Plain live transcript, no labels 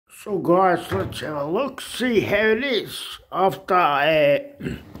So guys, let's have a look, see how it is after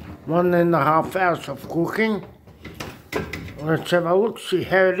 1.5 hours of cooking. Let's have a look, see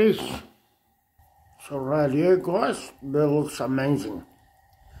how it is. So right here guys, that looks amazing.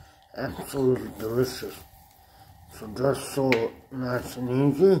 Absolutely delicious. So just so nice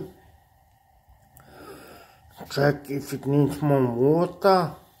and easy. Check if it needs more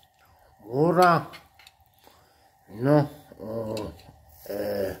water, you know, or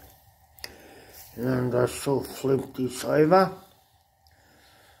and also flip this over,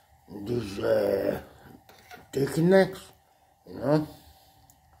 these turkey necks, you know,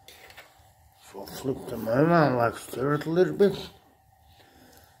 so flip them over and like stir it a little bit,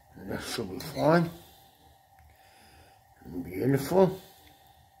 and that should be fine, beautiful.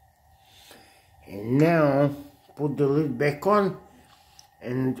 And now put the lid back on,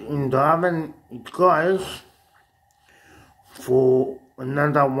 and in the oven it goes for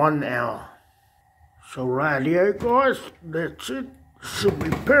another 1 hour. So right here guys, that's it. Should be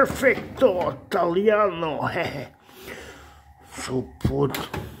perfecto Italiano. So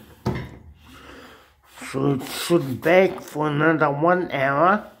it should bake for another 1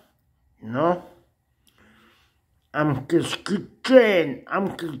 hour, you know. Amke's kitchen,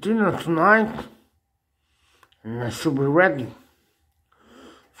 Amke's dinner tonight, and that should be ready.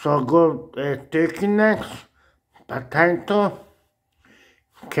 So I got turkey necks, potato,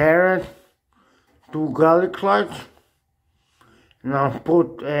 carrot, 2 garlic cloves, and I'll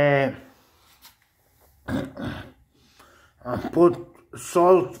put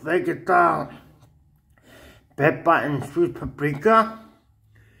salt, vegetal, pepper and sweet paprika,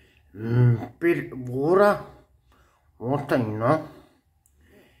 bit water, you know,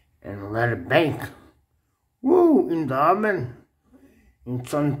 and let it bake. Woo! In the oven.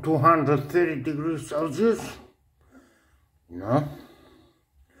 It's on 230 degrees Celsius, you know.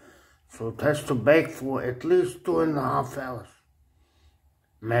 So it has to bake for at least 2.5 hours,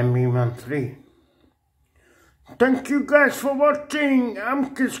 maybe even 3. Thank you guys for watching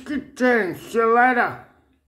Amke's Kitchen. See you later.